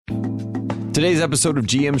Today's episode of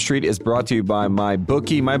GM Street is brought to you by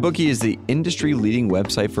MyBookie. MyBookie is the industry-leading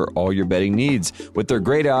website for all your betting needs. With their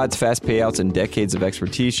great odds, fast payouts, and decades of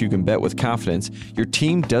expertise, you can bet with confidence. Your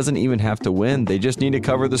team doesn't even have to win. They just need to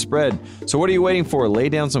cover the spread. So what are you waiting for? Lay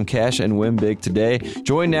down some cash and win big today.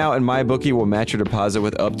 Join now, and MyBookie will match your deposit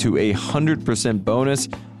with up to 100% bonus.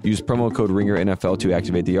 Use promo code RINGERNFL to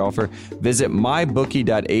activate the offer. Visit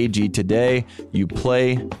mybookie.ag today. You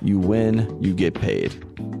play, you win, you get paid.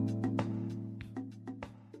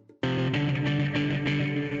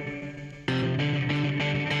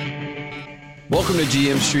 Welcome to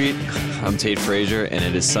GM Street. I'm Tate Frazier, and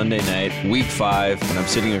it is Sunday night, week 5, and I'm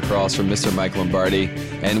sitting across from Mr. Mike Lombardi,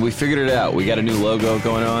 and we figured it out. We got a new logo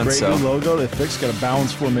going on. Great new logo they fixed. Got a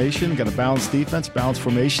balanced formation, got a balanced defense, balanced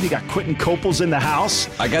formation. You got Quentin Coples in the house.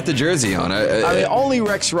 I got the jersey on. I mean, only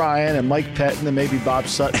Rex Ryan and Mike Pettin and maybe Bob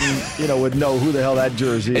Sutton, would know who the hell that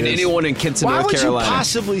jersey is. And anyone in Kinston, North Carolina. Why would you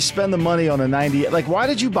possibly spend the money on a 90? Like, why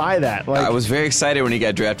did you buy that? I was very excited when he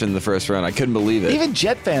got drafted in the first round. I couldn't believe it. Even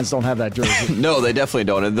Jet fans don't have that jersey. No, they definitely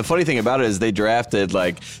don't. And the funny thing about it is they drafted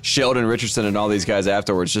like Sheldon Richardson and all these guys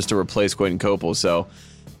afterwards just to replace Quentin Copel. So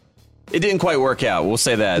it didn't quite work out. We'll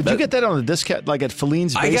say that. Did you get that on a discount, like at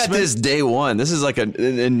Feline's basement? I got this day one. This is like a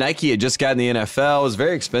Nike had just gotten the NFL. It was a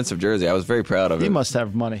very expensive jersey. I was very proud of it. You must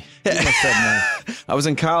have money. I was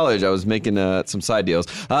in college. I was making some side deals.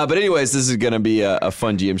 But anyways, this is going to be a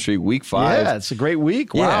fun GM Street week 5. Yeah, it's a great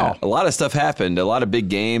week. Wow. Yeah, a lot of stuff happened. A lot of big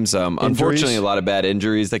games. Unfortunately, a lot of bad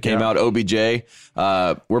injuries that came out. OBJ,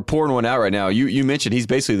 we're pouring one out right now. You mentioned he's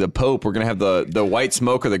basically the Pope. We're going to have the white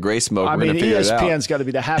smoke or the gray smoke. We're going to figure it out. ESPN's got to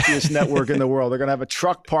be the happiest network in the world. They're going to have a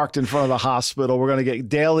truck parked in front of the hospital. We're going to get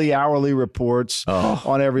daily, hourly reports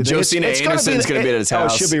on everything. Josina Anderson's going to be at his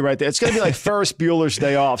house. Oh, it should be right there. It's going to be like Ferris Bueller's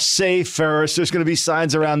Day Off. Save Ferris. There's going to be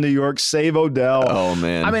signs around New York. Save Odell. Oh,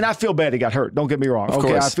 man. I mean, I feel bad he got hurt. Don't get me wrong. Of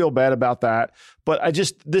course. I feel bad about that. But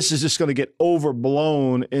this is just going to get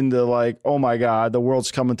overblown into like, oh my God, the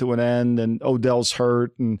world's coming to an end and Odell's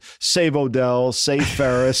hurt and save Odell, save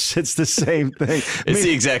Ferris. It's the same thing. It's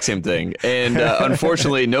the exact same thing. And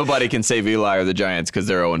unfortunately, nobody can save Eli or the Giants because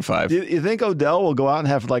they're 0-5. You think Odell will go out and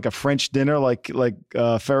have like a French dinner like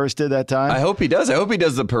Ferris did that time? I hope he does. I hope he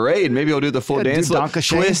does the parade. Maybe he'll do the full dance.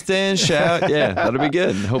 Twist and shout. Yeah, that'll be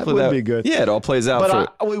good. Hopefully that would be good. Yeah, it all plays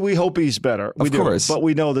out. But we hope he's better. Of course. But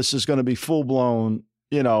we know this is going to be full-blown.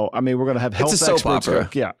 We're going to have health experts. It's a soap opera.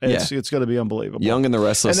 Yeah, it's going to be unbelievable. Young and the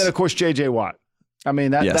Restless. And then, of course, J.J. Watt. I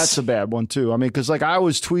mean, that's a bad one, too. I mean, because like I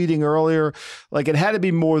was tweeting earlier, like it had to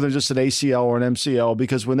be more than just an ACL or an MCL,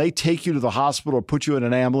 because when they take you to the hospital or put you in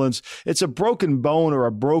an ambulance, it's a broken bone or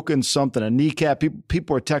a broken something, a kneecap.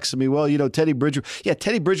 People are texting me, well, Teddy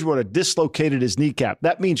Bridgewater dislocated his kneecap.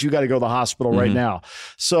 That means you got to go to the hospital right now.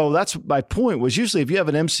 So that's my point, was usually if you have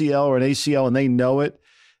an MCL or an ACL and they know it,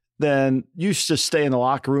 then you just stay in the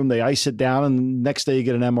locker room, they ice it down, and the next day you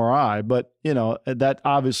get an MRI. But, that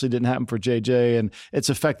obviously didn't happen for JJ, and it's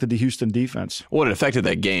affected the Houston defense. Well, it affected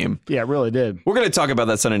that game. Yeah, it really did. We're going to talk about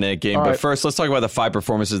that Sunday night game, but first, let's talk about the 5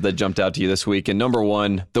 performances that jumped out to you this week. And number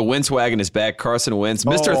 1, the Wentz wagon is back. Carson Wentz,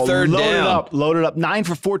 Mr. Third Down. Loaded up. 9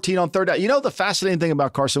 for 14 on third down. The fascinating thing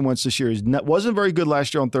about Carson Wentz this year is wasn't very good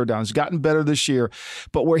last year on third down. He's gotten better this year,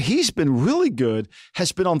 but where he's been really good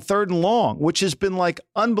has been on third and long, which has been like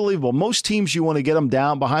unbelievable. Most teams, you want to get them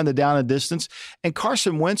down behind the down and distance, and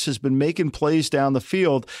Carson Wentz has been making plays down the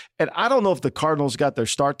field. And I don't know if the Cardinals got their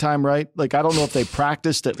start time right. Like, I don't know if they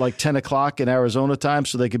practiced at like 10 o'clock in Arizona time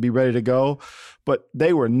so they could be ready to go, but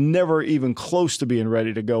they were never even close to being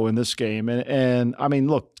ready to go in this game. And I mean,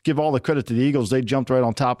 look, give all the credit to the Eagles. They jumped right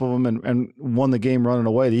on top of them and won the game running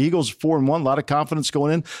away. The Eagles 4-1, a lot of confidence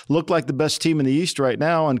going in, look like the best team in the East right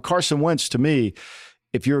now. And Carson Wentz, to me,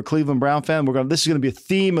 if you're a Cleveland Brown fan, this is going to be a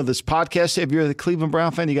theme of this podcast. If you're the Cleveland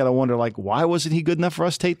Brown fan, you got to wonder, like, why wasn't he good enough for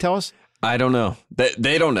us? Tate, tell us. I don't know.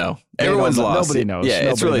 They don't know. Everyone's lost. Nobody knows.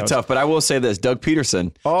 Yeah, it's really tough. But I will say this, Doug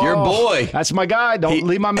Peterson, your boy. That's my guy.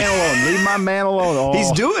 Leave my man alone. Leave my man alone. Oh,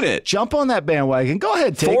 he's doing it. Jump on that bandwagon. Go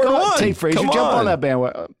ahead, Tate. 4-1. Tate Frazier, jump on that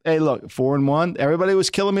bandwagon. Hey, look, 4-1. Everybody was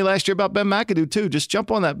killing me last year about Ben McAdoo, too. Just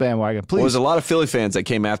jump on that bandwagon, please. Well, there's a lot of Philly fans that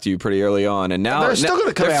came after you pretty early on, and now they're still going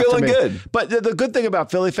to come after feeling me. Good. But the good thing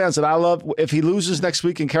about Philly fans that I love, if he loses next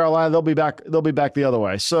week in Carolina, they'll be back the other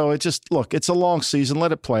way. So it's a long season.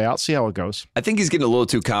 Let it play out. See how it it goes. I think he's getting a little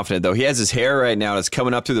too confident, though. He has his hair right now. And it's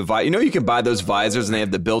coming up through the visor. You know, you can buy those visors and they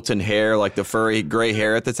have the built-in hair, like the furry gray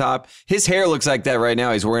hair at the top. His hair looks like that right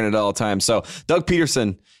now. He's wearing it all the time. So Doug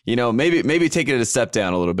Peterson, you know, maybe taking it a step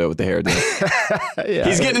down a little bit with the hair. Yeah.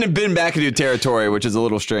 He's getting been back into territory, which is a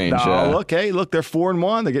little strange. Look, they're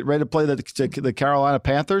 4-1. They get ready to play the Carolina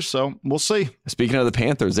Panthers, so we'll see. Speaking of the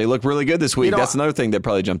Panthers, they look really good this week. You know, that's another thing that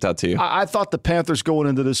probably jumped out to you. I thought the Panthers going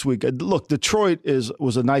into this week. Look, Detroit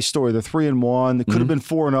was a nice story. They're 3-1. It could have been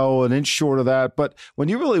 4-0, an inch short of that. But when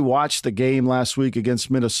you really watched the game last week against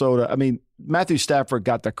Minnesota, I mean, Matthew Stafford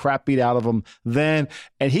got the crap beat out of him then,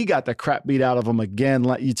 and he got the crap beat out of him again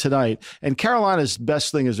tonight. And Carolina's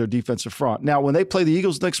best thing is their defensive front. Now, when they play the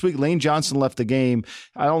Eagles next week, Lane Johnson left the game.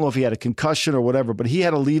 I don't know if he had a concussion or whatever, but he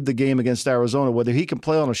had to leave the game against Arizona. Whether he can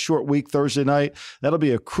play on a short week Thursday night, that'll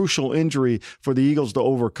be a crucial injury for the Eagles to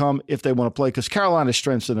overcome if they want to play, because Carolina's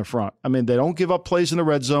strengths in the front. I mean, they don't give up plays in the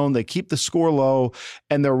red zone. They keep the score low,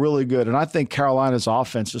 and they're really good. And I think Carolina's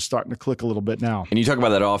offense is starting to click a little bit now. And you talk about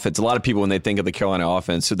that offense. A lot of people, when they think of the Carolina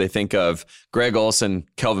offense, so they think of Greg Olsen,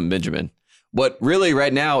 Kelvin Benjamin. But really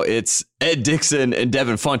right now it's Ed Dickson and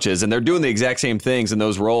Devin Funches, and they're doing the exact same things in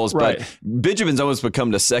those roles. Right. But Benjamin's almost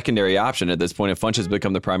become the secondary option at this point, and Funches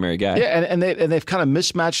become the primary guy. Yeah, and they've kind of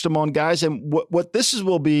mismatched them on guys. And what this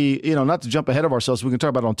will be, you know, not to jump ahead of ourselves, we can talk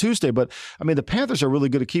about it on Tuesday, but I mean, the Panthers are really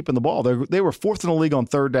good at keeping the ball. They were 4th in the league on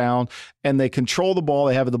third down, and they control the ball.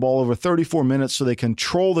 They have the ball over 34 minutes, so they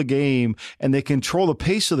control the game, and they control the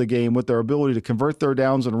pace of the game with their ability to convert third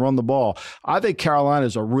downs and run the ball. I think Carolina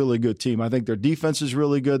is a really good team. I think their defense is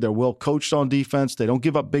really good. They're well coached on defense. They don't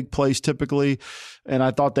give up big plays typically. And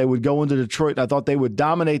I thought they would go into Detroit, and I thought they would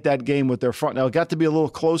dominate that game with their front. Now, it got to be a little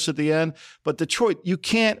close at the end, but Detroit, you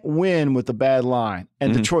can't win with a bad line.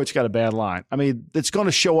 And Detroit's got a bad line. I mean, it's going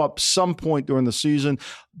to show up some point during the season.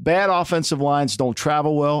 Bad offensive lines don't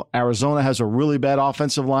travel well. Arizona has a really bad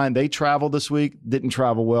offensive line. They traveled this week, didn't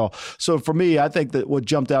travel well. So for me, I think that what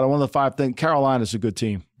jumped out, one of the 5 things, Carolina's a good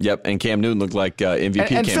team. Yep, and Cam Newton looked like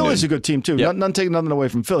MVP. And Philly's Newton. A good team, too. Yep. Not taking nothing away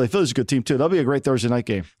from Philly. Philly's a good team, too. That'll be a great Thursday night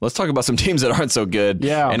game. Let's talk about some teams that aren't so good.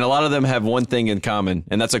 Yeah. And a lot of them have one thing in common,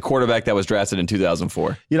 and that's a quarterback that was drafted in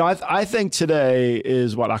 2004. You know, I think today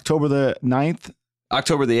is, October the 9th?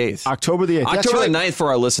 October the 8th. October the 8th. October the 9th for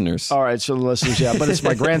our listeners. All right, so the listeners, yeah. But it's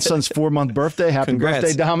my grandson's 4-month birthday. Happy Congrats.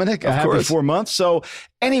 birthday, Dominic. Happy 4 months. So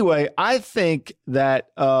anyway, I think that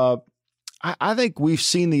I think we've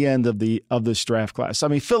seen the end of this draft class. I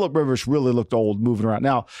mean, Phillip Rivers really looked old moving around.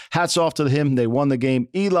 Now, hats off to him. They won the game.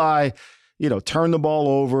 Eli, turned the ball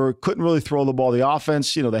over, couldn't really throw the ball. The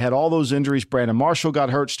offense, they had all those injuries. Brandon Marshall got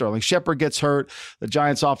hurt. Sterling Shepard gets hurt. The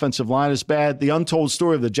Giants' offensive line is bad. The untold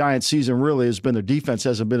story of the Giants' season really has been their defense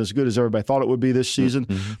hasn't been as good as everybody thought it would be this season.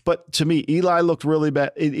 Mm-hmm. But to me, Eli looked really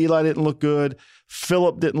bad. Eli didn't look good.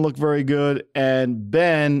 Phillip didn't look very good. And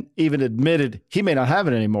Ben even admitted he may not have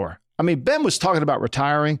it anymore. I mean, Ben was talking about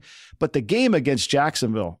retiring, but the game against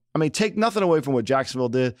Jacksonville, I mean, take nothing away from what Jacksonville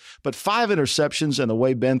did, but 5 interceptions and the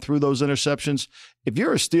way Ben threw those interceptions, if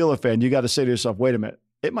you're a Steeler fan, you got to say to yourself, wait a minute,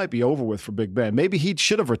 it might be over with for Big Ben. Maybe he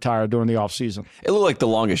should have retired during the offseason. It looked like the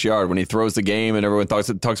longest yard when he throws the game and everyone talks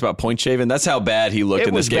about point shaving. That's how bad he looked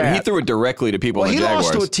in this game. Bad. He threw it directly to people in the Jaguars.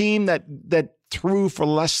 He lost to a team that threw for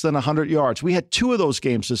less than 100 yards. We had 2 of those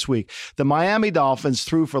games this week. The Miami Dolphins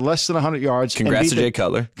threw for less than 100 yards. Congrats to Jay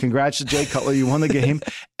Cutler. Congrats to Jay Cutler. You won the game.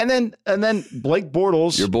 And then Blake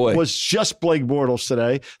Bortles, your boy, was just Blake Bortles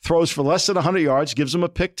today. Throws for less than 100 yards, gives them a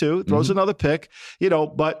pick too, throws another pick,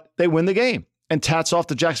 but they win the game. And tats off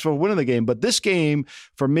to Jacksonville winning the game. But this game,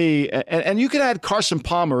 for me, and you can add Carson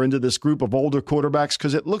Palmer into this group of older quarterbacks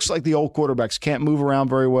because it looks like the old quarterbacks can't move around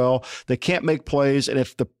very well. They can't make plays. And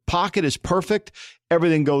if the pocket is perfect,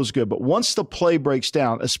 everything goes good. But once the play breaks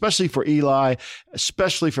down, especially for Eli,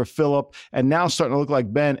 especially for Phillip, and now starting to look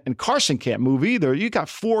like Ben, and Carson can't move either. You got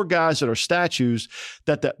 4 guys that are statues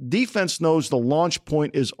that the defense knows the launch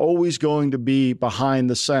point is always going to be behind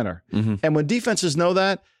the center. Mm-hmm. And when defenses know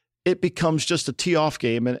that, it becomes just a tee-off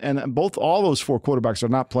game, and all those 4 quarterbacks are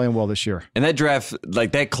not playing well this year. And that draft,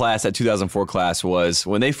 like that class, that 2004 class was,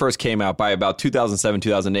 when they first came out by about 2007,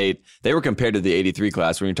 2008, they were compared to the 83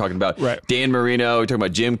 class when you're talking about Dan Marino, you're talking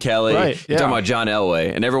about Jim Kelly, you're talking about John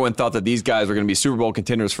Elway, and everyone thought that these guys were going to be Super Bowl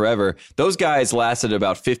contenders forever. Those guys lasted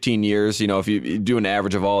about 15 years, if you do an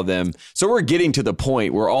average of all of them. So we're getting to the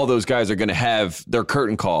point where all those guys are going to have their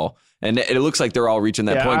curtain call. And it looks like they're all reaching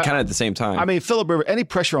that point kind of at the same time. I mean, Philip Rivers, any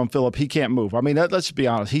pressure on Philip, he can't move. I mean, let's be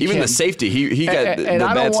honest. Even the safety, he got and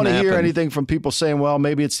I don't want to hear anything from people saying, well,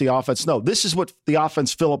 maybe it's the offense. No, this is what the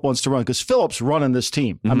offense Philip wants to run because Philip's running this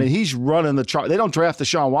team. I mean, he's running the chart. They don't draft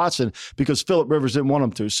Deshaun Watson because Philip Rivers didn't want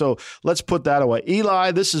him to. So let's put that away.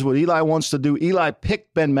 Eli, this is what Eli wants to do. Eli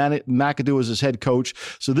picked Ben McAdoo as his head coach.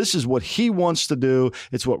 So this is what he wants to do.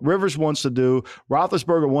 It's what Rivers wants to do.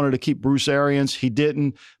 Roethlisberger wanted to keep Bruce Arians. He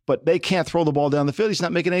didn't. But they can't throw the ball down the field. He's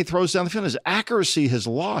not making any throws down the field. His accuracy has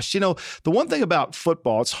lost. You know, the one thing about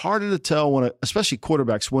football, it's harder to tell when, especially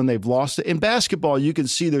quarterbacks, when they've lost it. In basketball, you can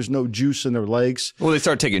see there's no juice in their legs. Well, they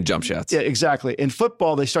start taking jump shots. Yeah, exactly. In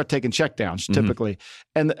football, they start taking checkdowns typically,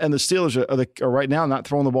 and the Steelers are right now not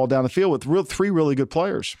throwing the ball down the field with three really good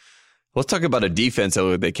players. Let's talk about a defense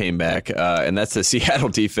that came back, and that's the Seattle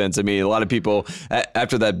defense. I mean, a lot of people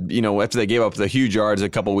after that, after they gave up the huge yards a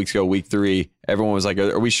couple of weeks ago, week 3, everyone was like,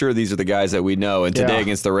 "Are we sure these are the guys that we know?" And today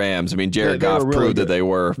against the Rams, I mean, Jared Goff proved that they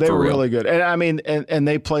were. They were really good, and I mean, and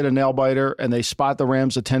they played a nail biter, and they spot the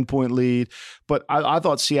Rams a 10-point lead. But I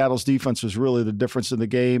thought Seattle's defense was really the difference in the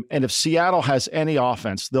game. And if Seattle has any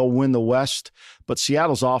offense, they'll win the West. But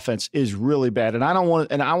Seattle's offense is really bad, and I want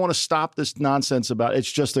to stop this nonsense about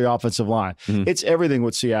it's just their offensive line. It's everything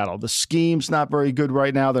with Seattle. The scheme's not very good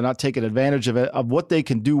right now. They're not taking advantage of what they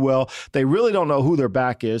can do well. They really don't know who their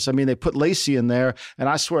back is. I mean, they put Lacy in there, and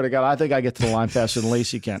I swear to God, I think I get to the line faster than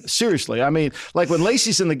Lacy can. Seriously, I mean, like when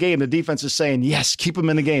Lacy's in the game, the defense is saying, "Yes, keep him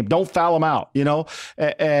in the game. Don't foul him out."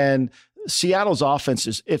 And Seattle's offense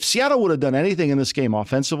is, if Seattle would have done anything in this game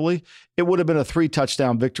offensively, it would have been a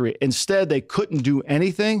 3-touchdown victory. Instead, they couldn't do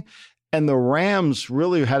anything. And the Rams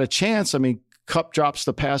really had a chance. I mean, Kupp drops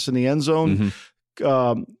the pass in the end zone.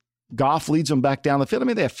 Goff leads them back down the field. I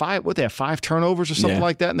mean, they have 5 turnovers or something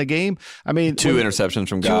like that in the game. I mean, 2 interceptions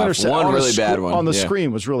from Goff. One really bad one. On the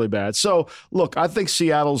screen was really bad. So, look, I think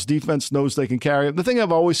Seattle's defense knows they can carry it. The thing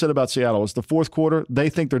I've always said about Seattle is the fourth quarter, they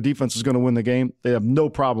think their defense is going to win the game. They have no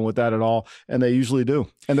problem with that at all, and they usually do.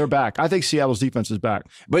 And they're back. I think Seattle's defense is back.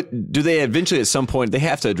 But do they eventually, at some point, they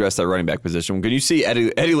have to address that running back position? Can you see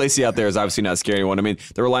Eddie Lacy out there is obviously not scaring anyone. I mean,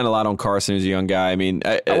 they're relying a lot on Carson, who's a young guy. I mean,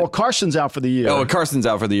 well, Carson's out for the year. Oh, Carson's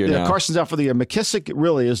out for the year now. Carson's out for the year. McKissick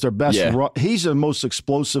really is their best. He's the most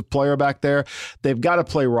explosive player back there. They've got to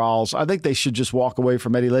play Rawls. I think they should just walk away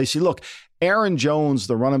from Eddie Lacy. Look, Aaron Jones,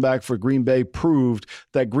 the running back for Green Bay, proved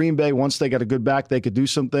that Green Bay, once they got a good back, they could do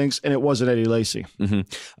some things, and it wasn't Eddie Lacy.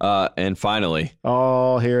 And finally.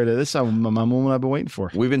 Oh, here it is. This is my moment I've been waiting for.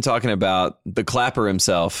 We've been talking about the Clapper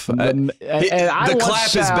himself. The clap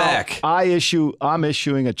is back. I'm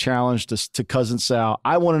issuing a challenge to Cousin Sal.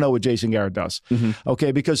 I want to know what Jason Garrett does.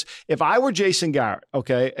 Okay, because if I were Jason Garrett,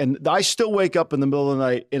 okay, and I still wake up in the middle of the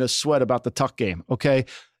night in a sweat about the Tuck game, okay,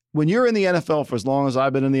 when you're in the NFL for as long as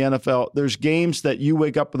I've been in the NFL, there's games that you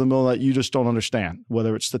wake up in the middle of the night you just don't understand,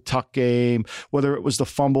 whether it's the Tuck game, whether it was the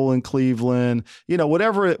fumble in Cleveland,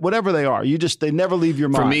 whatever they are. They never leave your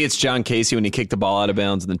mind. For me, it's John Casey when he kicked the ball out of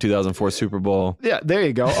bounds in the 2004 Super Bowl. Yeah, there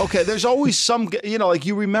you go. Okay, there's always some, like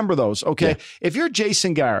you remember those, okay? Yeah. If you're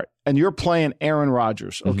Jason Garrett and you're playing Aaron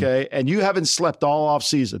Rodgers, okay, and you haven't slept all off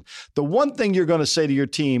season, the one thing you're going to say to your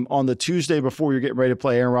team on the Tuesday before you're getting ready to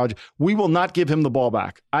play Aaron Rodgers, we will not give him the ball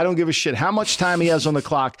back. I don't give a shit how much time he has on the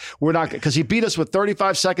clock. We're not, because he beat us with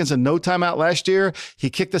 35 seconds and no timeout last year.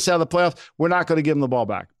 He kicked us out of the playoffs. We're not going to give him the ball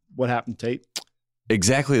back. What happened, Tate?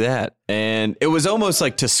 Exactly that. And it was almost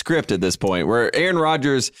like to script at this point where Aaron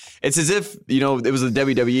Rodgers, it's as if, it was the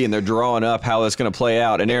WWE and they're drawing up how it's going to play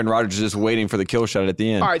out. And Aaron Rodgers is just waiting for the kill shot at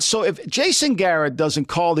the end. All right. So if Jason Garrett doesn't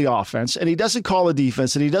call the offense and he doesn't call the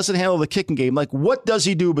defense and he doesn't handle the kicking game, like what does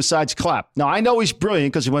he do besides clap? Now, I know he's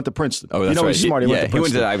brilliant because he went to Princeton. Oh, that's right. He's smart. He went to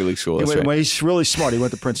the Ivy League school. He's really smart. He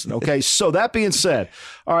went to Princeton. Okay. So that being said,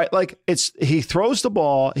 all right, he throws the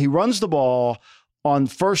ball, he runs the ball. On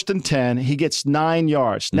 1st and 10, he gets 9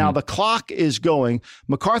 yards. Now, the clock is going.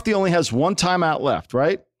 McCarthy only has 1 timeout left,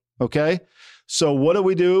 right? Okay. So what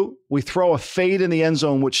do? We throw a fade in the end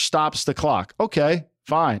zone, which stops the clock. Okay,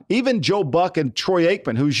 fine. Even Joe Buck and Troy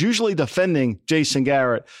Aikman, who's usually defending Jason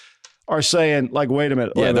Garrett, are saying, wait a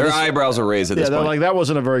minute. Yeah, their eyebrows are raised at this point. They're like, that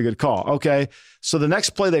wasn't a very good call. Okay. So the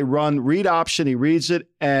next play they run, read option, he reads it,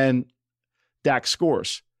 and Dak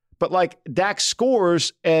scores. But Dak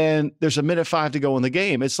scores and there's 1:05 to go in the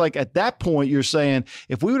game. It's like at that point you're saying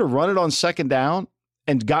if we would have run it on 2nd down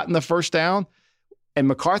and gotten the 1st down and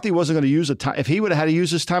McCarthy wasn't going to use if he would have had to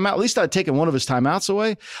use his timeout, at least I'd taken one of his timeouts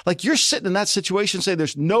away. You're sitting in that situation saying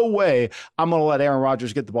there's no way I'm going to let Aaron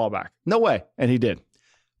Rodgers get the ball back. No way. And he did.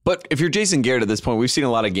 But if you're Jason Garrett at this point, we've seen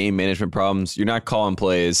a lot of game management problems. You're not calling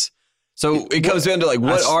plays. So it comes down to like,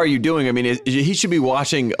 what are you doing? I mean, he should be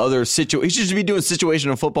watching other situations. He should be doing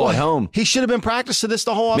situational football at home. He should have been practicing this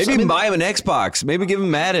the whole offseason. Maybe buy him an Xbox. Maybe give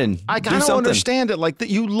him Madden. I don't understand it. Like that,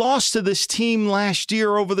 you lost to this team last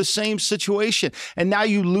year over the same situation, and now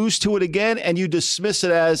you lose to it again, and you dismiss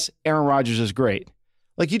it as Aaron Rodgers is great.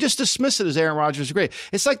 Like, you just dismiss it as Aaron Rodgers is great.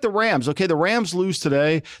 It's like the Rams. Okay, the Rams lose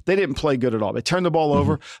today. They didn't play good at all. They turned the ball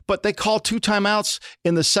over, but they called 2 timeouts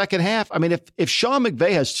in the second half. I mean, if Sean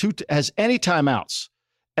McVay has any timeouts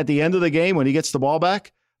at the end of the game when he gets the ball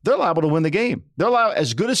back, they're liable to win the game. They're liable,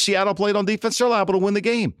 as good as Seattle played on defense, they're liable to win the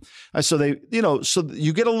game. So so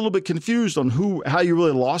you get a little bit confused on how you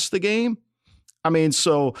really lost the game. I mean,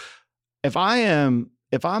 so if I'm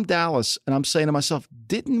Dallas and I'm saying to myself,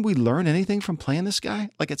 didn't we learn anything from playing this guy?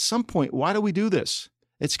 Like, at some point, why do we do this?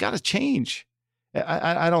 It's got to change.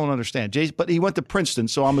 I don't understand. But he went to Princeton,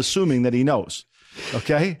 so I'm assuming that he knows.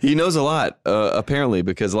 Okay? He knows a lot, apparently,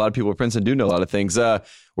 because a lot of people at Princeton do know a lot of things.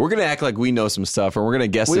 We're going to act like we know some stuff, and we're going to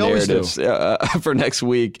guess the narratives for next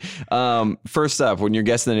week. First up, when you're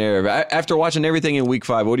guessing the narrative, after watching everything in Week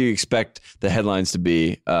 5, what do you expect the headlines to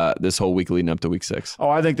be this whole week leading up to Week 6? Oh,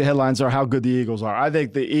 I think the headlines are how good the Eagles are. I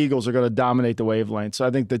think the Eagles are going to dominate the wavelength. So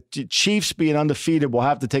I think the Chiefs being undefeated will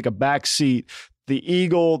have to take a back seat.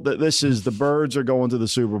 The Birds are going to the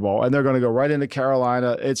Super Bowl, and they're going to go right into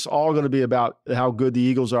Carolina. It's all going to be about how good the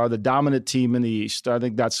Eagles are, the dominant team in the East. I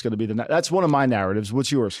think that's going to be that's one of my narratives.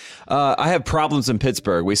 What's yours? I have problems in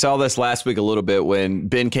Pittsburgh. We saw this last week a little bit when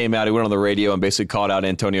Ben came out. He went on the radio and basically called out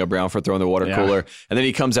Antonio Brown for throwing the water cooler. And then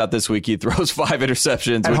he comes out this week. He throws 5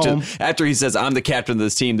 interceptions, is after he says, I'm the captain of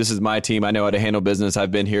this team. This is my team. I know how to handle business.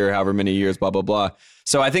 I've been here however many years, blah, blah, blah.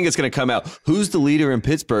 So I think it's going to come out. Who's the leader in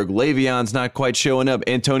Pittsburgh? Le'Veon's not quite showing up.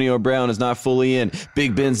 Antonio Brown is not fully in.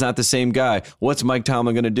 Big Ben's not the same guy. What's Mike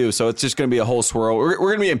Tomlin going to do? So it's just going to be a whole swirl. We're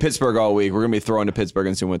going to be in Pittsburgh all week. We're going to be throwing to Pittsburgh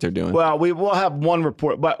and seeing what they're doing. Well, we will have one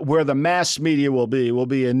report, but where the mass media will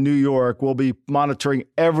be in New York. We'll be monitoring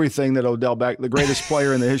everything that Odell Beckham, the greatest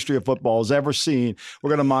player in the history of football, has ever seen. We're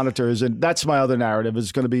going to monitor his, and that's my other narrative.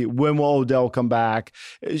 Is going to be, when will Odell come back?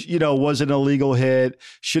 Was it an illegal hit?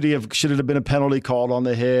 Should it have been a penalty called on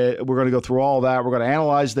the hit? We're going to go through all that. We're going to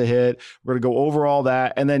analyze the hit. We're going to go over all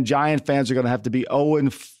that. And then Giant fans are going to have to be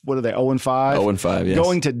 0-5? 0-5, yes.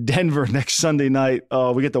 Going to Denver next Sunday night.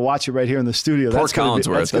 We get to watch it right here in the studio. Port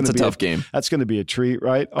Collinsworth. That's a tough game. That's going to be a treat,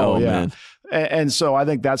 right? Oh yeah. Man. And so I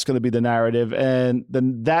think that's going to be the narrative. And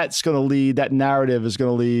then that narrative is going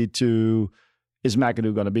to lead to, is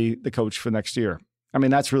McAdoo going to be the coach for next year? I mean,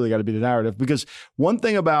 that's really got to be the narrative, because one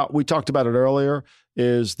thing we talked about it earlier,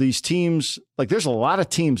 is these teams, like, there's a lot of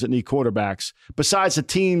teams that need quarterbacks besides the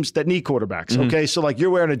teams that need quarterbacks. Mm-hmm. Okay. So like, you're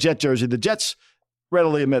wearing a Jet jersey. The Jets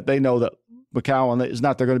readily admit they know that McCown is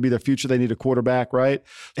not, they're going to be their future. They need a quarterback, right?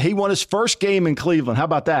 He won his first game in Cleveland. How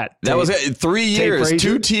about that? That was 3 years.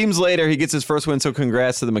 2 teams later, he gets his first win. So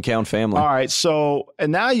congrats to the McCown family. All right. So,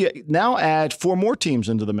 and now add 4 more teams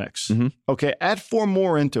into the mix. Mm-hmm. Okay. Add 4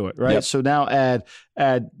 more into it, right? Yep. So now add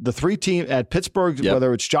the 3 team, add Pittsburgh,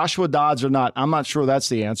 whether it's Joshua Dodds or not. I'm not sure that's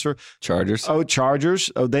the answer. Chargers.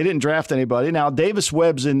 Chargers. Oh, they didn't draft anybody. Now Davis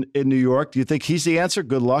Webb's in New York. Do you think he's the answer?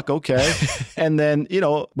 Good luck. Okay. And then,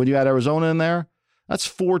 when you add Arizona in there, that's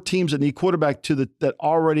 4 teams that need quarterback teams that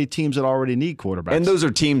already need quarterbacks. And those are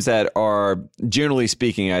teams that are, generally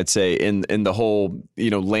speaking, I'd say in the whole,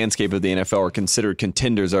 landscape of the NFL, are considered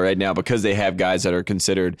contenders right now because they have guys that are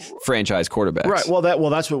considered franchise quarterbacks. Right. Well,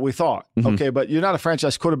 that's what we thought. Mm-hmm. Okay, but you're not a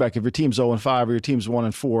franchise quarterback if your team's 0-5 or your team's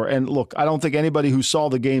 1-4. And look, I don't think anybody who saw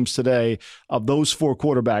the games today of those 4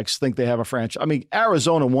 quarterbacks think they have a franchise. I mean,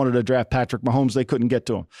 Arizona wanted to draft Patrick Mahomes. They couldn't get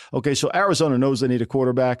to him. Okay, so Arizona knows they need a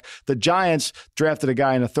quarterback. The Giants drafted a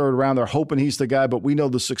guy in the 3rd round. They're hoping he's the guy, but we know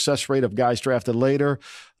the success rate of guys drafted later.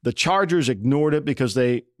 The Chargers ignored it because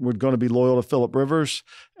they were going to be loyal to Phillip Rivers.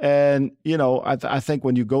 And, I think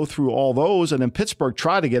when you go through all those, and then Pittsburgh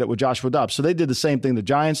tried to get it with Joshua Dobbs. So they did the same thing the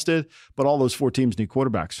Giants did, but all those 4 teams need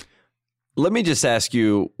quarterbacks. Let me just ask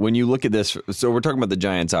you, when you look at this, so we're talking about the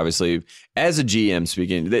Giants, obviously. As a GM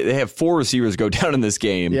speaking, they have 4 receivers go down in this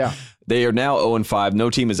game. Yeah. They are now 0-5. No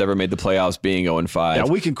team has ever made the playoffs being 0-5. Yeah,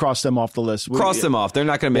 we can cross them off the list. Cross them off. They're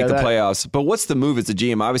not going to make the playoffs. But what's the move as a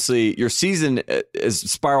GM? Obviously, your season is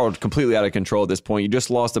spiraled completely out of control at this point. You just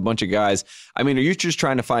lost a bunch of guys. I mean, are you just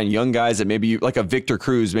trying to find young guys that maybe like a Victor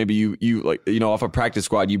Cruz, maybe you off a practice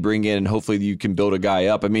squad, you bring in and hopefully you can build a guy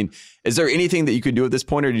up? I mean, is there anything that you could do at this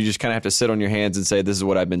point, or do you just kind of have to sit on your hands and say, this is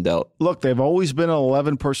what I've been dealt? Look, they've always been an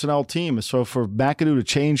 11 personnel team. So for McAdoo to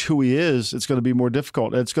change who he is, it's going to be more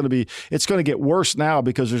difficult. It's going to be, it's going to get worse now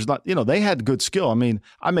because there's not, they had good skill. I mean,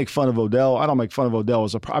 I make fun of Odell. I don't make fun of Odell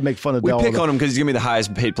I make fun of Odell. We pick on him because he's going to be the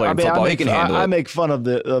highest paid player in football. He can handle it. I make fun of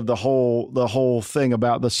the whole thing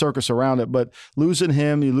about the circus around it. But losing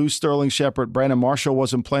him, you lose Sterling Shepard. Brandon Marshall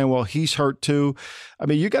wasn't playing well. He's hurt too. I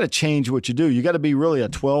mean, you got to change what you do. You got to be really a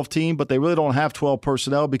 12 team, but they really don't have 12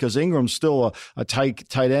 personnel because Ingram's still a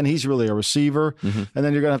tight end. He's really a receiver. Mm-hmm. And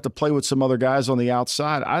then you're going to have to play with some other guys on the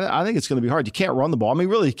outside. I think it's going to be hard. You can't run the ball. I mean,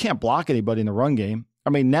 really, you can't block anybody in the run game. I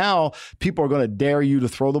mean, now people are going to dare you to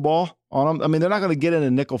throw the ball on them. I mean, they're not going to get into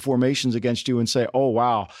nickel formations against you and say, oh,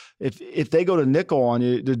 wow, if they go to nickel on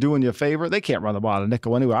you, they're doing you a favor. They can't run the ball to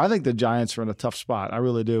nickel anyway. I think the Giants are in a tough spot. I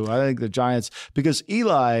really do. I think the Giants, because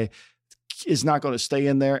Eli is not going to stay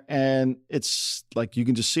in there, and it's like you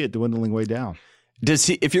can just see it dwindling way down.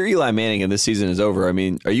 If you're Eli Manning and this season is over, I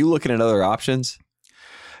mean, are you looking at other options?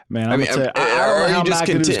 Man, I don't know how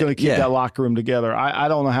McAdoo's going to keep that locker room together. I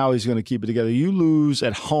don't know how he's going to keep it together. You lose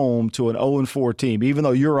at home to an 0-4 team, even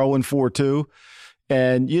though you're 0-4 too.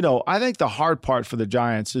 And, I think the hard part for the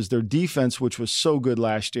Giants is their defense, which was so good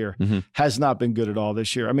last year, has not been good at all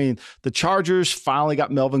this year. I mean, the Chargers finally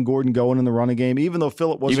got Melvin Gordon going in the running game, even though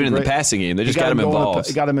Phillip wasn't even in great. The passing game. They just got him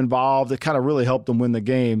involved. Got him involved. It kind of really helped them win the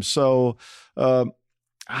game. So,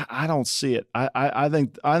 I don't see it. I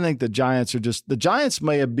think the Giants are just the Giants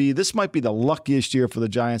this might be the luckiest year for the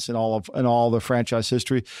Giants in all the franchise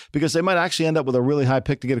history because they might actually end up with a really high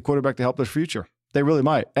pick to get a quarterback to help their future. They really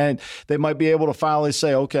might, and they might be able to finally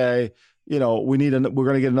say, okay, we're going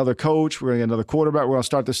to get another coach, we're going to get another quarterback, we're going to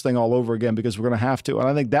start this thing all over again because we're going to have to. And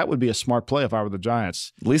I think that would be a smart play if I were the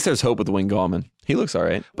Giants. At least there's hope with Wayne Gallman. He looks all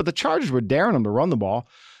right. But the Chargers were daring him to run the ball.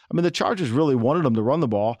 I mean, the Chargers really wanted them to run the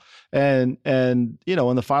ball. And in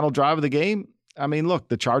the final drive of the game, I mean, look,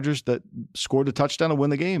 the Chargers that scored a touchdown to win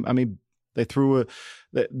the game. I mean, they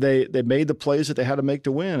they made the plays that they had to make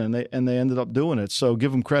to win, and they ended up doing it. So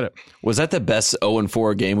give them credit. Was that the best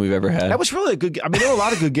 0-4 game we've ever had? That was really a good game. I mean, there were a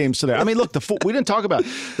lot of good games today. I mean, look, we didn't talk about it.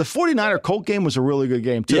 The 49er Colt game was a really good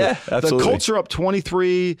game too. Yeah, absolutely. The Colts are up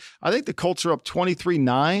 23. I think the Colts are up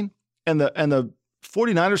 23-9, and the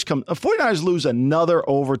 49ers lose another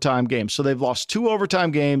overtime game. So they've lost 2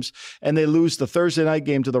 overtime games, and they lose the Thursday night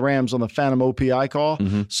game to the Rams on the Phantom OPI call.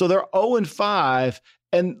 Mm-hmm. So they're 0-5,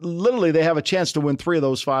 and literally they have a chance to win 3 of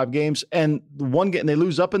those 5 games. And they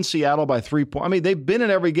lose up in Seattle by 3 points. I mean, they've been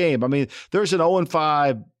in every game. I mean, there's an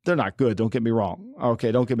 0-5. They're not good. Don't get me wrong.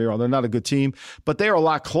 Okay, don't get me wrong. They're not a good team, but they are a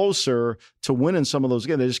lot closer to winning some of those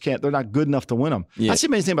games. They just can't. They're not good enough to win them. Yeah. That's the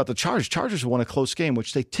amazing thing about the Chargers. Chargers won a close game,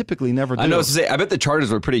 which they typically never do. I know. I bet the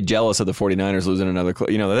Chargers were pretty jealous of the 49ers losing another.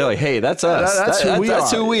 They're like, hey, that's us. That's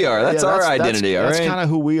who we are. That's our identity. That's right? kind of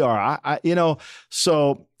who we are.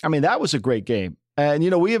 So I mean, that was a great game. And,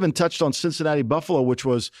 we even touched on Cincinnati-Buffalo, which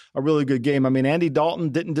was a really good game. I mean, Andy Dalton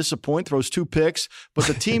didn't disappoint, throws 2 picks, but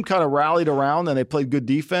the team kind of rallied around and they played good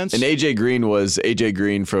defense. And A.J. Green was A.J.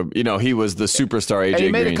 Green from, he was the superstar A.J. Green. And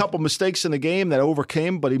he made a couple mistakes in the game that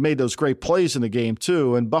overcame, but he made those great plays in the game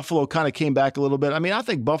too. And Buffalo kind of came back a little bit. I mean, I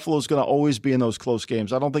think Buffalo's going to always be in those close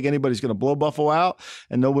games. I don't think anybody's going to blow Buffalo out,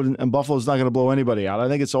 and Buffalo's not going to blow anybody out. I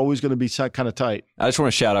think it's always going to be kind of tight. I just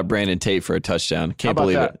want to shout out Brandon Tate for a touchdown. Can't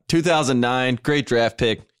believe it. 2009, great draft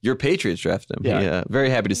pick. Your Patriots drafted him. Yeah. Very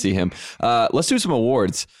happy to see him. Let's do some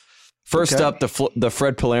awards. First up, the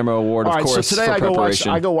Fred Palermo Award, of course. So today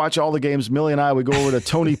I go watch all the games. Millie and I, we go over to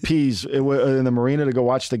Tony P's in the marina to go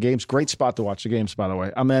watch the games. Great spot to watch the games, by the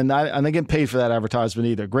way. I mean, I didn't get paid for that advertisement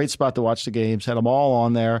either. Great spot to watch the games. Had them all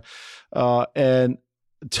on there. And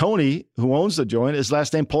Tony, who owns the joint, his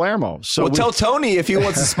last name Palermo. So tell Tony if he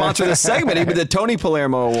wants to sponsor this segment. He'd be the Tony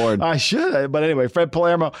Palermo Award. I should. But anyway, Fred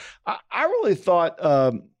Palermo. I really thought,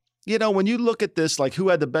 when you look at this, like who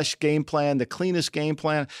had the best game plan, the cleanest game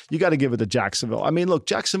plan, you got to give it to Jacksonville. I mean, look,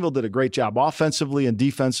 Jacksonville did a great job offensively and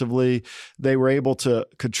defensively. They were able to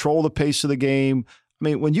control the pace of the game. I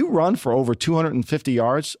mean, when you run for over 250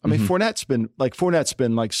 yards, I mean, Fournette's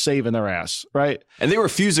been like saving their ass, right? And they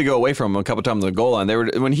refused to go away from him a couple times on the goal line.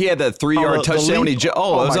 When he had that 3-yard touchdown, it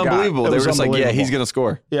was unbelievable. They were just like, yeah, he's going to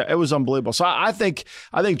score. Yeah, it was unbelievable. So I think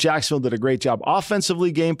Jacksonville did a great job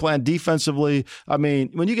offensively, game plan, defensively. I mean,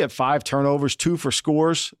 when you get 5 turnovers, 2 for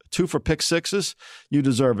scores, 2 for pick sixes, you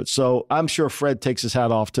deserve it. So I'm sure Fred takes his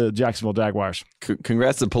hat off to Jacksonville Jaguars.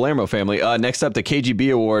 Congrats to the Palermo family. Next up, the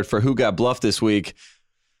KGB Award for who got bluffed this week.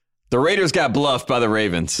 The Raiders got bluffed by the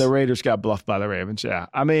Ravens. Yeah.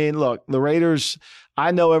 I mean, look, the Raiders,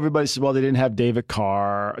 I know everybody says, well, they didn't have Derek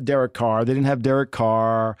Carr. They didn't have Derek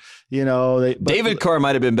Carr. David Carr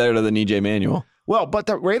might have been better than EJ Manuel. Well, but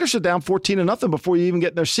the Raiders are down 14-0 before you even get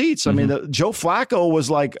in their seats. I mean, Joe Flacco was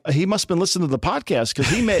like, he must have been listening to the podcast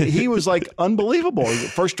because he was like unbelievable.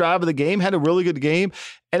 First drive of the game, had a really good game.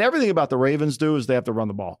 And everything about the Ravens do is they have to run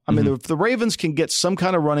the ball. I mean, if the Ravens can get some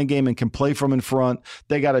kind of running game and can play from in front,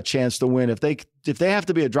 they got a chance to win. If they have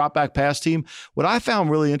to be a drop back pass team, what I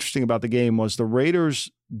found really interesting about the game was the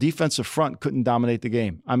Raiders' defensive front couldn't dominate the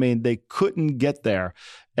game. I mean, they couldn't get there.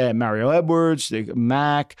 And Mario Edwards,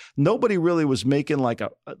 Mack, nobody really was making there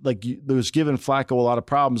was giving Flacco a lot of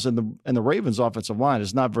problems, and the Ravens' offensive line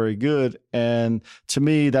is not very good. And to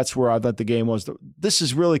me, that's where I thought the game was. This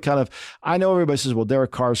is really kind of, I know everybody says, well,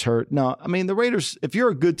 Derek Carr's hurt. No, I mean, the Raiders, if you're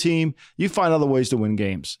a good team, you find other ways to win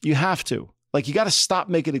games. You have to. Like, you got to stop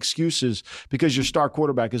making excuses because your star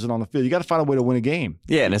quarterback isn't on the field. You got to find a way to win a game.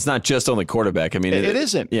 Yeah, and it's not just only quarterback. I mean, it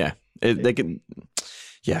isn't. Yeah, they can.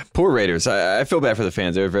 Yeah, poor Raiders. I feel bad for the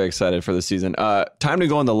fans. They were very excited for the season. Time to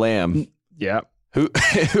go on the Lamb. Yeah. Who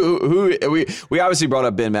we obviously brought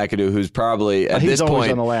up Ben McAdoo, who's probably at this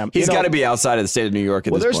point on the Lamb. He's got to be outside of the state of New York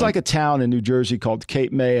at this point. Well, there's like a town in New Jersey called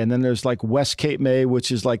Cape May, and then there's like West Cape May,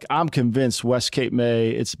 which is like, I'm convinced West Cape May,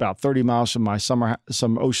 it's about 30 miles from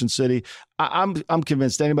some Ocean City. I'm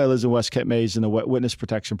convinced anybody who lives in West Cape May is in the witness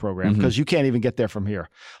protection program because you can't even get there from here.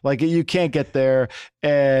 Like, you can't get there,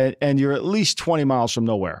 and you're at least 20 miles from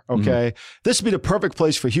nowhere. Okay, this would be the perfect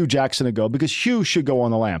place for Hugh Jackson to go because Hugh should go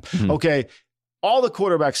on the Lamb. Okay. All the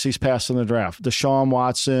quarterbacks he's passed in the draft, Deshaun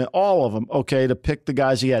Watson, all of them, okay, to pick the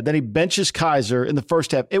guys he had. Then he benches Kaiser in the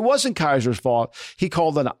first half. It wasn't Kaiser's fault. He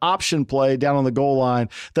called an option play down on the goal line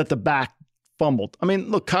that the back fumbled. I mean,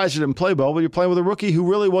 look, Kaiser didn't play well, but you're playing with a rookie who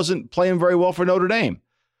really wasn't playing very well for Notre Dame,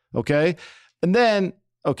 okay? And then,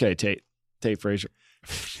 okay, Tate Frazier.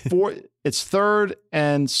 It's 3rd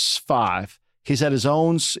and 5. He's at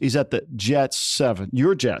the Jets 7.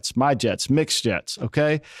 Your Jets, my Jets, mixed Jets,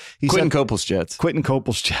 okay? Quentin Copel's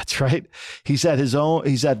Jets, right? He's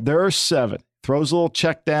at their 7. Throws a little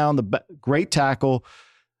check down, great tackle.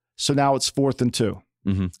 So now it's 4th and 2.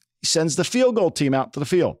 He sends the field goal team out to the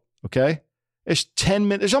field, okay? There's 10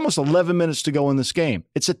 minutes, there's almost 11 minutes to go in this game.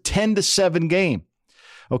 It's a 10-7 game,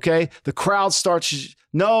 okay? The crowd starts,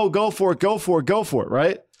 no, go for it,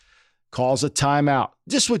 right? Calls a timeout.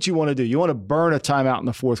 Just what you want to do. You want to burn a timeout in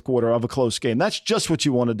the fourth quarter of a close game. That's just what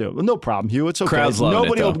you want to do. No problem, Hugh. It's okay. Crowd's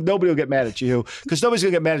loving nobody will get mad at you because nobody's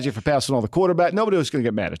going to get mad at you for passing on the quarterback. Nobody was going to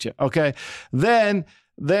get mad at you. Okay. Then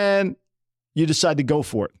you decide to go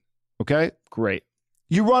for it. Okay. Great.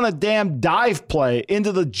 You run a damn dive play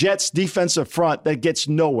into the Jets defensive front that gets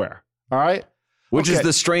nowhere. All right. Which is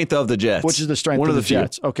the strength of the Jets. One of the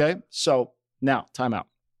Jets. Okay. So now timeout.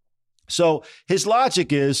 So his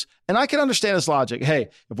logic is, and I can understand his logic. Hey,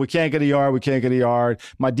 if we can't get a yard, we can't get a yard.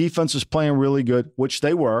 My defense is playing really good, which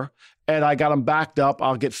they were, and I got them backed up.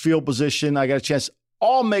 I'll get field position. I got a chance.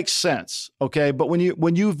 All makes sense, okay? But when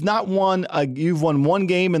you've not won, you've won one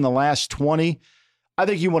game in the last 20. I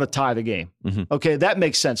think you want to tie the game. Okay, that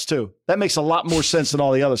makes sense too. That makes a lot more sense than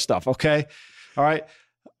all the other stuff. Okay, all right.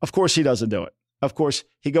 Of course he doesn't do it. Of course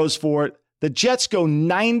he goes for it. The Jets go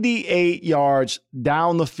 98 yards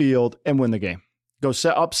down the field and win the game. Go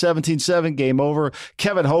up 17-7, game over.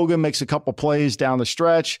 Kevin Hogan makes a couple plays down the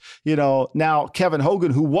stretch. You know, now Kevin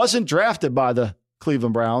Hogan, who wasn't drafted by the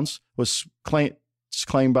Cleveland Browns, was claimed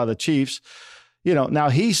by the Chiefs. You know, now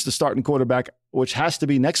he's the starting quarterback, which has to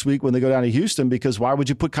be next week when they go down to Houston, because why would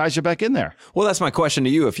you put Kaiser back in there? Well, that's my question to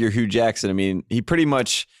you. If you're Hugh Jackson, I mean, he pretty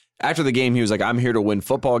much, after the game, he was like, I'm here to win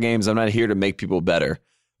football games. I'm not here to make people better.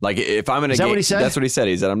 Like, if I'm in a game, what he said? That's what he said.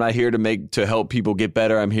 He said, I'm not here to help people get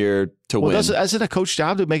better. I'm here to win. Isn't a coach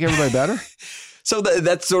job to make everybody better? So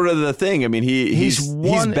that's sort of the thing. I mean, he's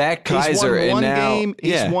back Kaiser, and now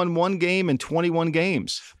he's won one game in 21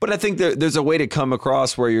 games. But I think there's a way to come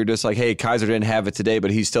across where you're just like, hey, Kaiser didn't have it today, but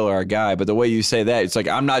he's still our guy. But the way you say that, it's like,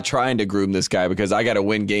 I'm not trying to groom this guy because I got to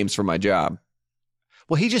win games for my job.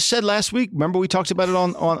 Well, he just said last week, remember we talked about it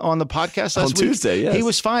on the podcast last week? On Tuesday, yes. He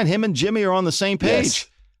was fine. Him and Jimmy are on the same page. Yes.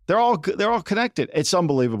 They're all connected. It's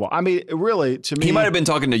unbelievable. I mean, really, to me, he might have been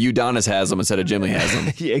talking to Udonis Haslem instead of Jimmy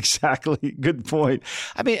Haslam. Yeah, exactly. Good point.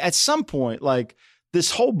 I mean, at some point, like,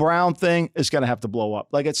 this whole Brown thing is going to have to blow up.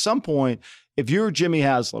 Like, at some point, if you're Jimmy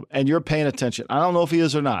Haslam and you're paying attention, I don't know if he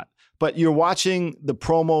is or not, but you're watching the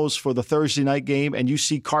promos for the Thursday night game and you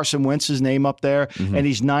see Carson Wentz's name up there, and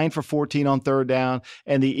he's 9 for 14 on third down,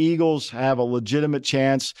 and the Eagles have a legitimate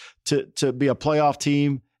chance to be a playoff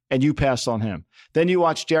team, and you pass on him. Then you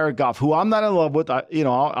watch Jared Goff, who I'm not in love with.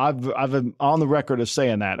 I've been on the record of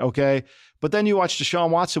saying that, okay? But then you watch Deshaun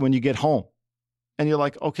Watson when you get home, and you're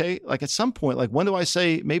like, okay, like, at some point, like, when do I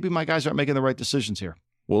say maybe my guys aren't making the right decisions here?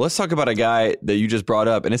 Well, let's talk about a guy that you just brought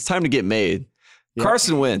up, and it's time to get made.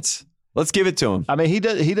 Carson Wentz. Let's give it to him. I mean, he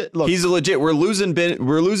does. Look, he's a legit. We're losing Ben.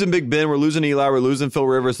 We're losing Big Ben. We're losing Eli. We're losing Phil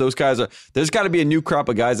Rivers. Those guys are. There's got to be a new crop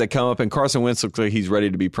of guys that come up, and Carson Wentz looks like he's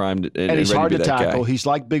ready to be primed. And he's ready hard to to tackle. Guy. He's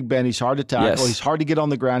like Big Ben. He's hard to tackle. Yes. He's hard to get on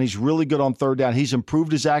the ground. He's really good on third down. He's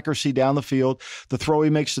improved his accuracy down the field. The throw he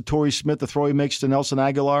makes to Torrey Smith, the throw he makes to Nelson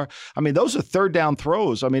Aguilar. I mean, those are third down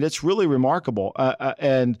throws. I mean, it's really remarkable,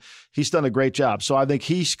 and he's done a great job. So I think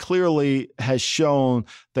he's clearly has shown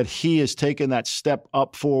that he has taken that step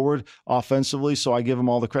up forward offensively. So I give him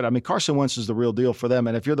all the credit. I mean, Carson Wentz is the real deal for them.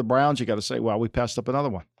 And if you're the Browns, you got to say, well, we passed up another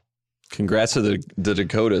one. Congrats to the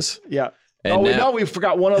Dakotas. Yeah. And we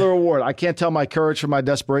forgot one other award. I can't tell my courage from my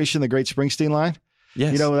desperation, the great Springsteen line.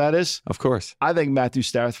 Yes. You know what that is? Of course. I think Matthew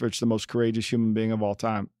Stafford's the most courageous human being of all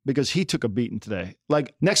time because he took a beating today.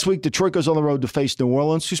 Like next week, Detroit goes on the road to face New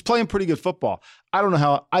Orleans, who's playing pretty good football. I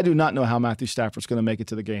do not know how Matthew Stafford's going to make it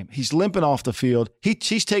to the game. He's limping off the field.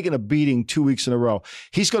 He's taken a beating 2 weeks in a row.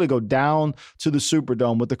 He's going to go down to the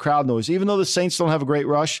Superdome with the crowd noise. Even though the Saints don't have a great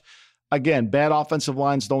rush, again, bad offensive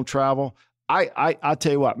lines don't travel. I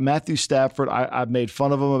tell you what, Matthew Stafford, I've made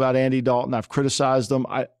fun of him about Andy Dalton. I've criticized him.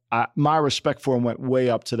 My respect for him went way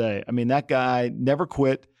up today. I mean, that guy never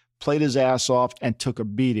quit, played his ass off, and took a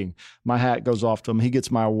beating. My hat goes off to him. He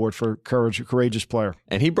gets my award for courageous player.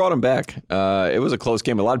 And he brought him back. It was a close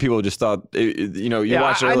game. A lot of people just thought, watched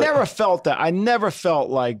it. I never felt that. I never felt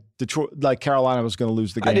like Detroit, like Carolina was going to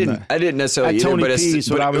lose the game. I didn't necessarily either. Tony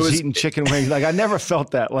P's when I was eating chicken wings. Like I never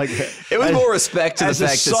felt that. Like it was more respect to the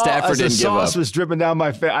fact that Stafford didn't give up. As the sauce was dripping down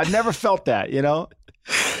my face, I never felt that.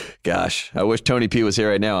 Gosh, I wish Tony P was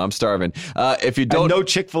here right now. I'm starving. If you don't, no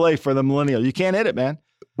Chick-fil-A for the millennial. You can't hit it, man.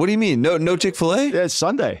 What do you mean? No Chick-fil-A? Yeah, it's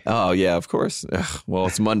Sunday. Oh, yeah, of course. Ugh, well,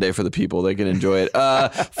 it's Monday for the people. They can enjoy it.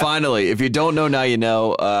 Finally, if you don't know, now you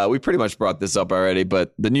know. We pretty much brought this up already,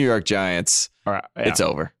 but the New York Giants, all right, yeah, it's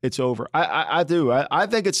over. It's over. I do. I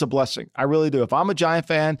think it's a blessing. I really do. If I'm a Giant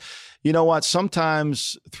fan, you know what?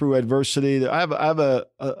 Sometimes through adversity, I have a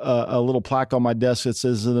little plaque on my desk that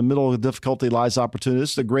says, in the middle of difficulty lies opportunity.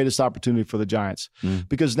 This is the greatest opportunity for the Giants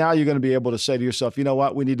because now you're going to be able to say to yourself, you know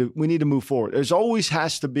what? We need to move forward. There's always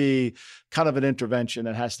has to be kind of an intervention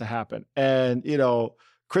that has to happen. And,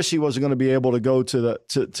 Chrissy wasn't going to be able to go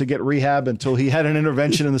to get rehab until he had an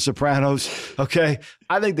intervention in The Sopranos. Okay.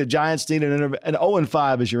 I think the Giants need an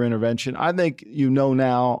 0-5 is your intervention. I think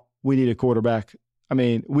now we need a quarterback. I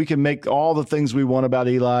mean, we can make all the things we want about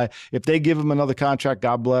Eli. If they give him another contract,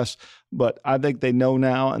 God bless. But I think they know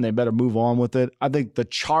now, and they better move on with it. I think the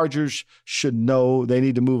Chargers should know they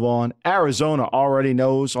need to move on. Arizona already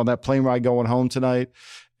knows on that plane ride going home tonight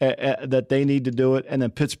that they need to do it. And then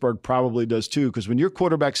Pittsburgh probably does too, because when your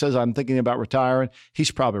quarterback says, I'm thinking about retiring, he's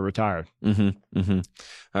probably retired.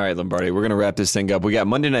 All right, Lombardi, we're going to wrap this thing up. We got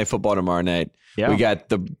Monday Night Football tomorrow night. Yeah. We got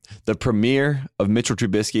the premiere of Mitchell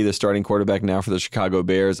Trubisky, the starting quarterback now for the Chicago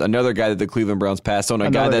Bears. Another guy that the Cleveland Browns passed on. A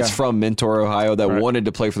guy that's from Mentor, Ohio, that wanted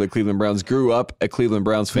to play for the Cleveland Browns, grew up a Cleveland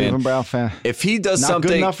Browns fan. Cleveland Brown fan. If he does something, not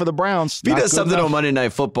good enough for the Browns. If he does something on Monday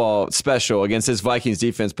Night Football special against this Vikings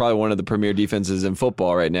defense, probably one of the premier defenses in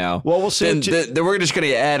football right now. Well, we'll see. Then we're just going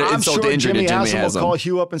to add insult to injury to Jimmy Haslam. Will call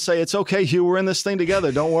Hugh up and say, "It's okay, Hugh. We're in this thing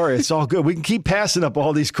together. Don't worry. It's all good. We can keep passing up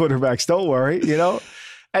all these quarterbacks. Don't worry."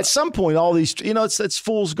 At some point, all these, it's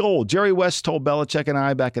fool's gold. Jerry West told Belichick and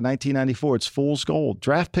I back in 1994, it's fool's gold.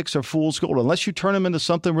 Draft picks are fool's gold. Unless you turn them into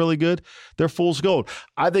something really good, they're fool's gold.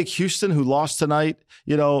 I think Houston, who lost tonight,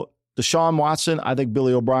 Deshaun Watson, I think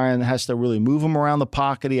Billy O'Brien has to really move him around the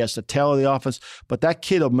pocket. He has to tailor the offense. But that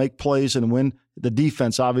kid will make plays and win. The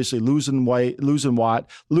defense, obviously, losing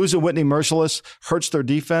Whitney Merciless hurts their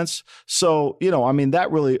defense. So, that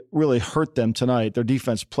really, really hurt them tonight. Their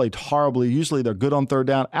defense played horribly. Usually they're good on third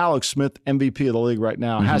down. Alex Smith, MVP of the league right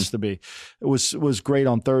now, has to be. It was great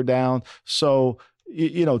on third down. So,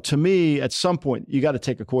 to me, at some point, you got to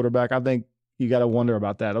take a quarterback. I think you got to wonder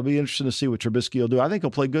about that. It'll be interesting to see what Trubisky will do. I think he'll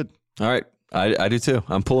play good. All right. I do too.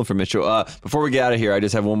 I'm pulling for Mitchell. Before we get out of here, I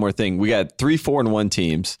just have one more thing. We got 3 4-1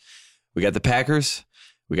 teams. We got the Packers,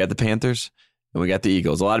 we got the Panthers, and we got the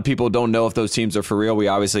Eagles. A lot of people don't know if those teams are for real. We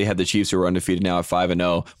obviously had the Chiefs who are undefeated now at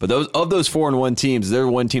 5-0. But those 4-1 teams, they're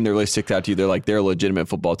one team that really sticks out to you. They're a legitimate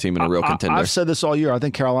football team and a real contender. I've said this all year. I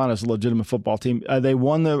think Carolina's a legitimate football team. They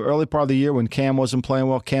won the early part of the year when Cam wasn't playing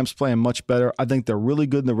well. Cam's playing much better. I think they're really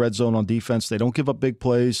good in the red zone on defense. They don't give up big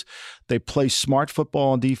plays. They play smart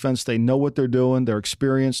football on defense. They know what they're doing. They're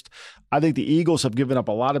experienced. I think the Eagles have given up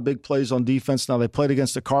a lot of big plays on defense. Now, they played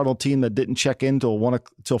against a Cardinal team that didn't check in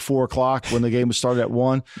till 4 o'clock when the game was started at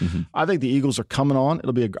 1. I think the Eagles are coming on.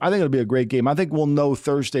 I think it'll be a great game. I think we'll know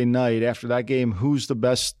Thursday night after that game who's the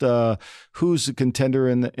best, who's the contender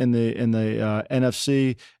in the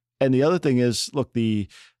NFC. And the other thing is, look, the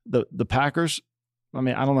Packers, I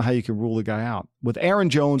mean, I don't know how you can rule the guy out. With Aaron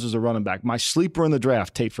Jones as a running back, my sleeper in the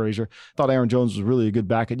draft, Tate Frazier, thought Aaron Jones was really a good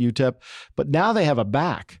back at UTEP. But now they have a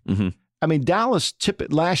back. Mm-hmm. I mean,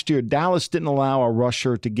 last year, Dallas didn't allow a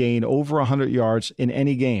rusher to gain over 100 yards in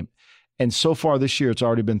any game. And so far this year, it's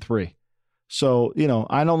already been 3. So,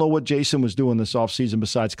 I don't know what Jason was doing this offseason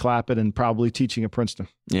besides clapping and probably teaching at Princeton.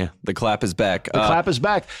 Yeah, the clap is back. The clap is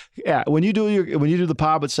back. Yeah, when you do the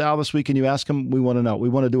pod with Sal this week and you ask him, we want to know. We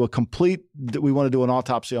want to do an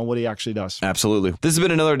autopsy on what he actually does. Absolutely. This has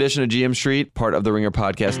been another edition of GM Street, part of the Ringer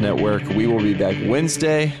Podcast Network. We will be back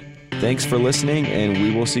Wednesday. Thanks for listening, and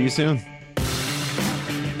we will see you soon.